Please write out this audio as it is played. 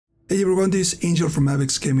Hey everyone, this is Angel from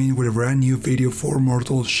Avex came in with a brand new video for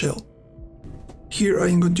Mortal Shell. Here I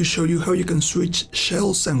am going to show you how you can switch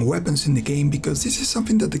shells and weapons in the game, because this is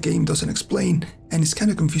something that the game doesn't explain and it's kind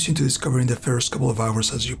of confusing to discover in the first couple of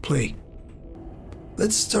hours as you play.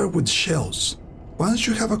 Let's start with shells. Once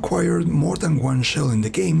you have acquired more than one shell in the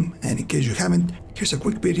game, and in case you haven't, here's a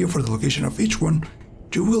quick video for the location of each one,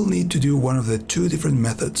 you will need to do one of the two different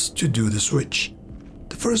methods to do the switch.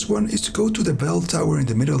 The first one is to go to the bell tower in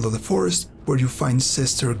the middle of the forest where you find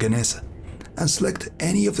Sester Genessa, and select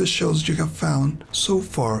any of the shells you have found so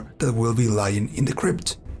far that will be lying in the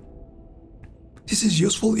crypt. This is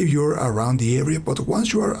useful if you're around the area, but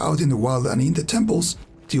once you are out in the wild and in the temples,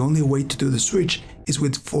 the only way to do the switch is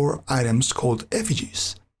with 4 items called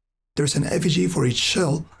effigies. There's an effigy for each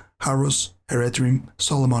shell: Harros, Eredrim,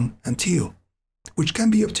 Solomon, and Tiel, which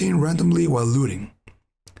can be obtained randomly while looting.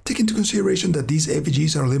 Take into consideration that these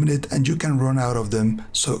effigies are limited and you can run out of them,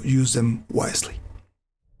 so use them wisely.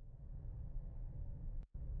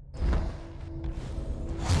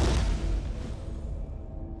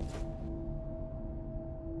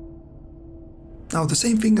 Now the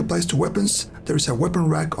same thing applies to weapons. There is a weapon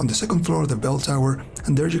rack on the second floor of the bell tower,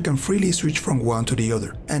 and there you can freely switch from one to the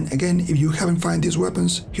other. And again, if you haven't found these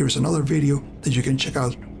weapons, here's another video that you can check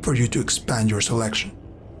out for you to expand your selection.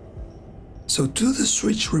 So to do the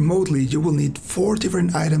switch remotely, you will need 4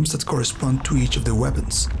 different items that correspond to each of the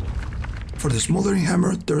weapons. For the smoldering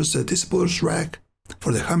hammer, there's the discipler's rack.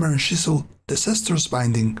 For the hammer and chisel, the sester's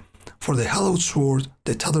binding. For the hallowed sword,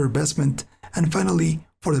 the tethered vestment. And finally,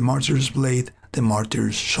 for the martyr's blade, the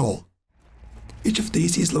martyr's shawl. Each of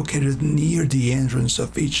these is located near the entrance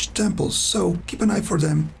of each temple, so keep an eye for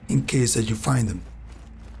them in case that you find them.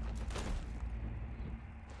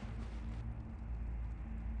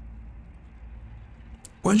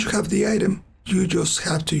 Once you have the item, you just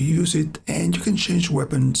have to use it, and you can change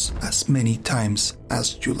weapons as many times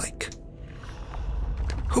as you like.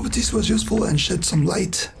 Hope this was useful and shed some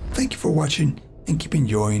light. Thank you for watching, and keep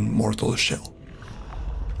enjoying Mortal Shell.